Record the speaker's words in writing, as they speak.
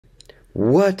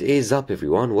What is up,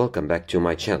 everyone? Welcome back to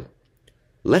my channel.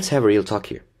 Let's have a real talk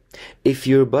here. If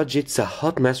your budget's a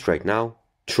hot mess right now,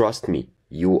 trust me,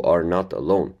 you are not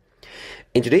alone.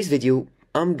 In today's video,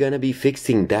 I'm gonna be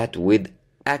fixing that with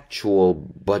actual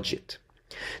budget.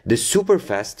 The super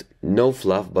fast, no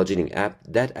fluff budgeting app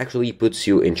that actually puts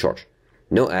you in charge.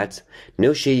 No ads,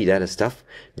 no shady data stuff,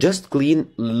 just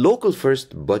clean, local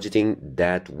first budgeting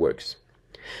that works.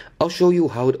 I'll show you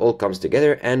how it all comes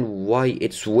together and why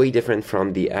it's way different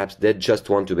from the apps that just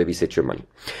want to babysit your money.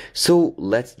 So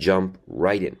let's jump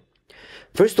right in.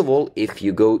 First of all, if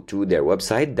you go to their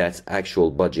website, that's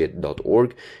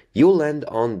actualbudget.org, you'll land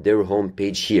on their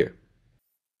homepage here.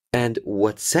 And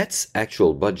what sets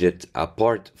Actual Budget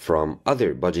apart from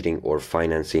other budgeting or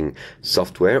financing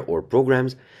software or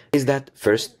programs is that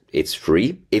first, it's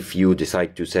free if you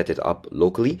decide to set it up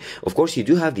locally. Of course, you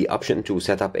do have the option to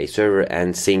set up a server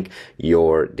and sync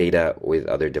your data with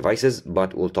other devices,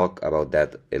 but we'll talk about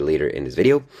that later in this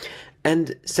video.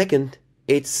 And second,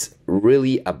 it's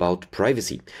really about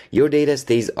privacy. Your data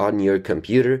stays on your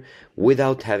computer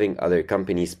without having other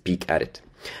companies peek at it.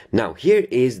 Now, here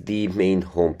is the main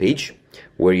homepage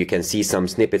where you can see some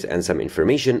snippets and some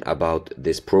information about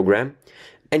this program.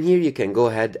 And here you can go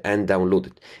ahead and download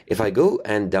it. If I go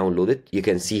and download it, you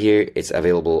can see here it's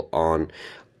available on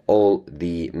all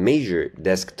the major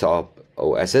desktop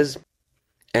OSs.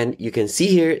 And you can see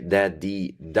here that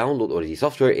the download or the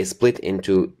software is split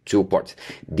into two parts.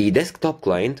 The desktop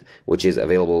client, which is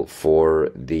available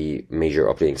for the major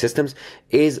operating systems,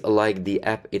 is like the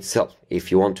app itself.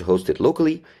 If you want to host it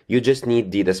locally, you just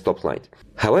need the desktop client.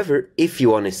 However, if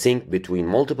you want to sync between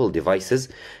multiple devices,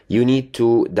 you need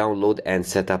to download and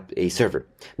set up a server.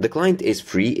 The client is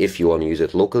free if you want to use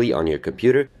it locally on your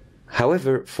computer.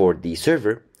 However, for the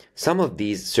server, some of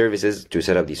these services to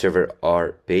set up the server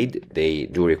are paid. They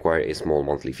do require a small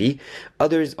monthly fee.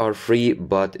 Others are free,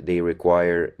 but they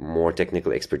require more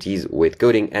technical expertise with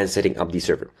coding and setting up the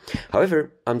server.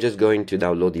 However, I'm just going to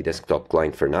download the desktop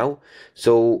client for now.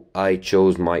 So I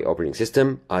chose my operating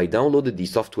system. I downloaded the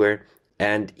software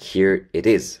and here it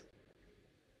is.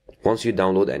 Once you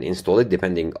download and install it,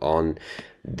 depending on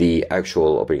the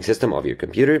actual operating system of your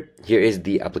computer, here is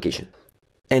the application.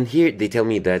 And here they tell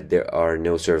me that there are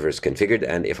no servers configured,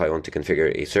 and if I want to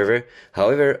configure a server.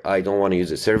 However, I don't want to use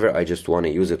a server, I just want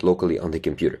to use it locally on the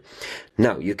computer.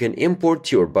 Now, you can import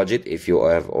your budget if you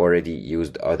have already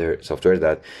used other software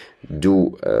that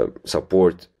do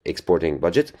support exporting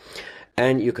budget,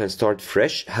 and you can start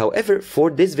fresh. However, for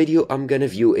this video, I'm gonna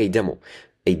view a demo.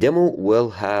 A demo will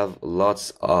have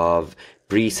lots of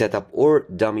pre-set up or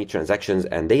dummy transactions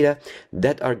and data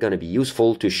that are going to be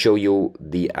useful to show you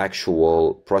the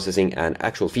actual processing and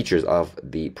actual features of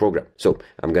the program. So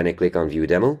I'm going to click on view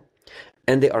demo,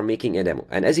 and they are making a demo.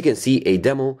 And as you can see, a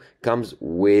demo comes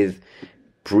with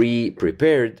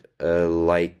pre-prepared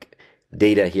like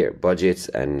data here, budgets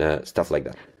and stuff like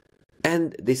that.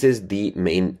 And this is the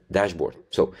main dashboard.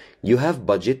 So you have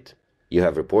budget, you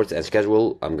have reports and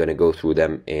schedule. I'm going to go through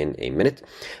them in a minute.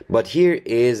 But here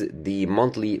is the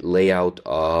monthly layout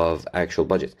of actual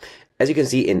budget. As you can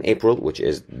see in April, which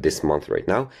is this month right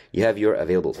now, you have your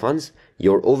available funds,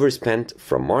 your overspent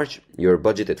from March, your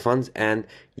budgeted funds, and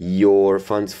your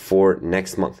funds for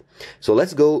next month. So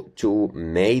let's go to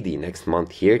May, the next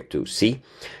month here, to see.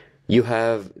 You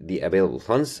have the available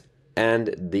funds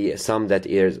and the sum that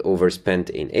is overspent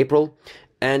in April,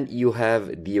 and you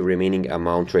have the remaining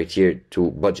amount right here to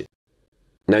budget.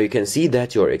 Now you can see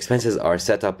that your expenses are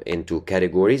set up into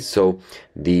categories. So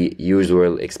the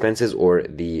usual expenses or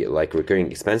the like recurring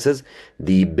expenses,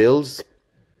 the bills,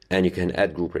 and you can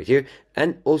add group right here.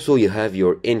 And also you have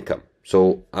your income.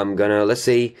 So let's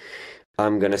say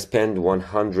I'm gonna spend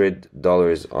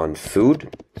 $100 on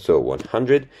food. So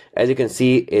 100, as you can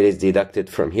see, it is deducted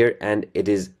from here and it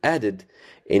is added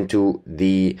into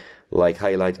the like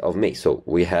highlight of May. So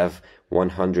we have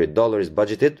 $100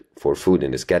 budgeted for food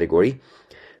in this category.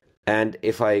 And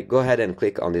if I go ahead and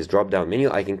click on this drop down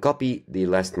menu, I can copy the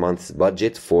last month's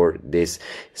budget for this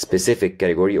specific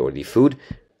category or the food.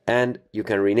 And you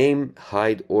can rename,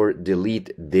 hide, or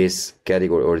delete this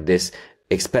category or this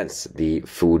expense, the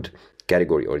food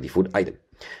category or the food item.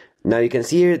 Now you can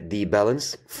see here the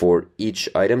balance for each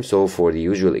item. So for the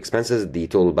usual expenses, the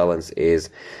total balance is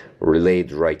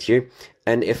relayed right here.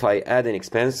 And if I add an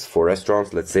expense for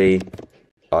restaurants, let's say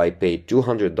I paid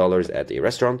 $200 at a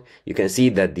restaurant, you can see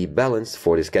that the balance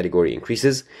for this category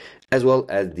increases, as well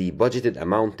as the budgeted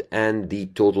amount and the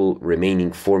total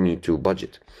remaining for me to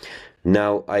budget.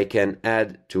 Now I can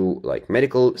add to like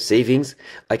medical savings.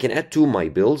 I can add to my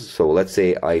bills. So let's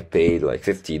say I paid like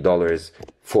 $50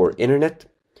 for internet.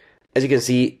 As you can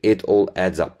see, it all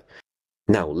adds up.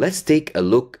 Now let's take a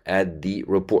look at the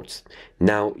reports.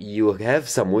 Now you have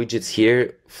some widgets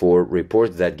here for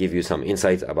reports that give you some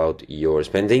insights about your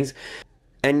spendings,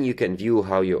 and you can view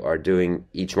how you are doing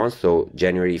each month. So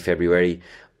January, February,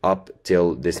 up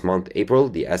till this month, April,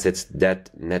 the assets, debt,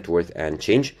 net worth, and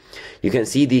change. You can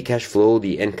see the cash flow,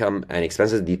 the income and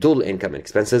expenses, the total income and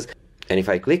expenses. And if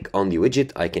I click on the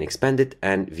widget, I can expand it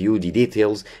and view the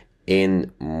details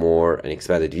in an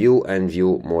expanded view and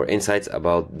view more insights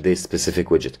about this specific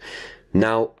widget.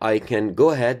 Now I can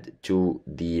go ahead to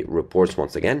the reports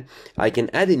once again. I can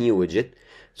add a new widget.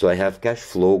 So I have cash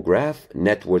flow graph,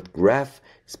 net worth graph,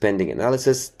 spending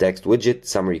analysis, text widget,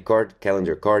 summary card,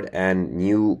 calendar card, and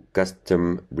new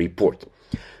custom report.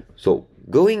 So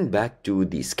going back to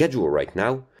the schedule right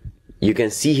now, you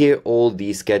can see here all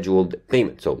the scheduled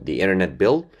payments. So the internet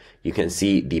bill, you can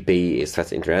see the payee is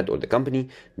Fast Internet or the company.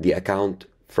 The account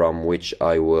from which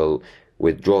I will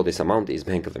withdraw this amount is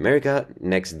Bank of America,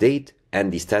 next date,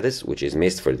 and the status, which is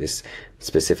missed for this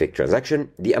specific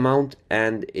transaction, the amount,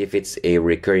 and if it's a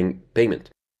recurring payment.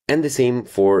 And the same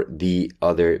for the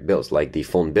other bills, like the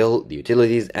phone bill, the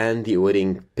utilities, and the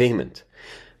wedding payment.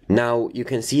 Now you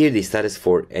can see here the status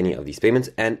for any of these payments,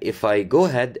 and if I go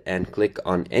ahead and click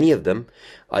on any of them,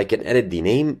 I can edit the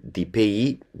name, the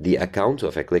payee, the account. So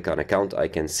if I click on account, I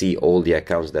can see all the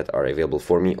accounts that are available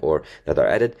for me or that are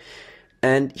added.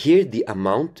 And here the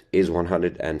amount is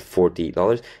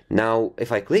 $140. Now,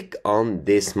 if I click on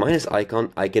this minus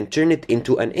icon, I can turn it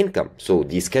into an income. So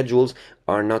these schedules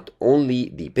are not only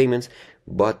the payments,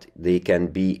 but they can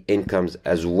be incomes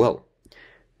as well.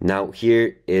 Now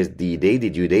here is the day, the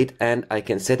due date, and I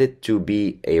can set it to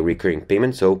be a recurring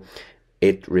payment. So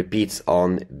it repeats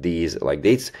on these like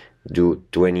dates, due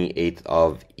 28th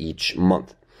of each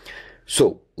month.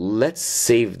 So let's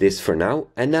save this for now.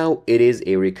 And now it is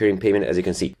a recurring payment, as you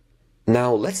can see.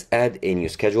 Now let's add a new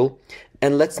schedule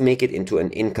and let's make it into an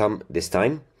income this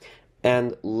time.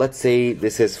 And let's say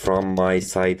this is from my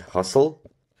side hustle,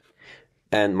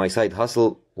 and my side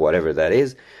hustle, whatever that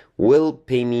is, will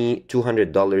pay me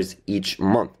 $200 each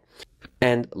month.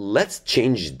 And let's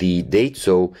change the date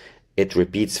so it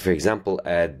repeats, for example,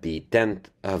 at the 10th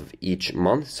of each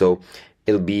month. So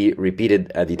it'll be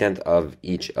repeated at the 10th of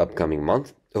each upcoming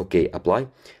month. Okay, apply.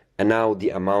 And now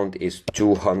the amount is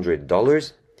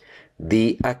 $200.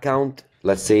 The account,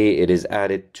 let's say it is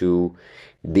added to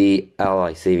the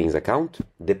Ally Savings account.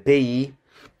 The payee,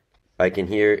 I can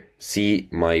here see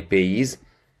my payees,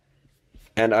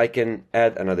 and I can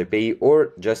add another payee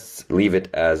or just leave it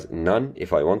as none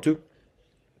if I want to.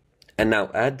 And now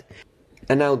add.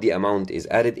 And now the amount is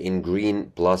added in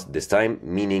green plus this time,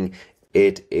 meaning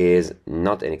it is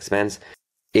not an expense.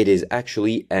 It is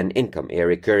actually an income, a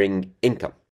recurring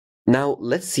income. Now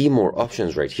let's see more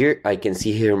options right here. I can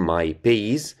see here my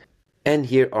payees, and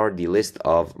here are the list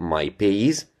of my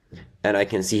payees. And I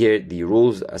can see here the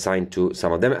rules assigned to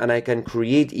some of them, and I can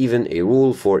create even a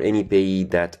rule for any payee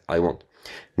that I want.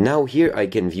 Now here I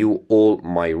can view all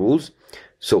my rules.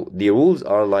 So the rules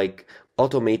are like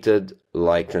automated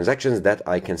transactions that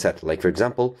I can set. Like for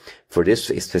example, for this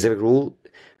specific rule,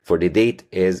 for the date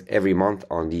is every month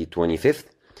on the 25th,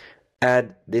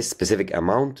 add this specific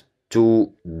amount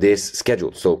to this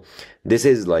schedule. So this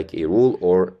is like a rule,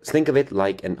 or think of it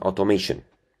like an automation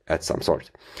at some sort.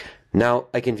 Now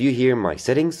I can view here my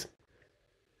settings,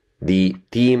 the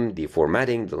theme, the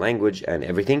formatting, the language, and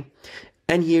everything.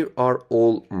 And here are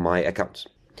all my accounts.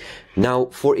 Now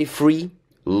for a free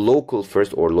local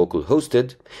first or local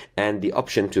hosted, and the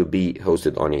option to be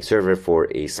hosted on a server for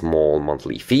a small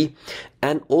monthly fee.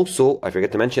 And also I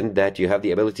forgot to mention that you have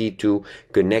the ability to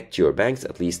connect your banks,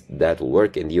 at least that will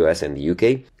work in the US and the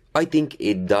UK. I think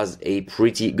it does a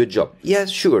pretty good job. Yes,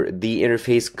 sure, the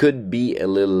interface could be a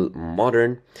little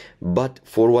modern, but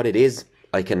for what it is,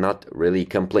 I cannot really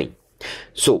complain.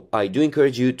 So I do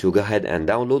encourage you to go ahead and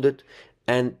download it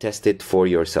and test it for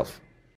yourself.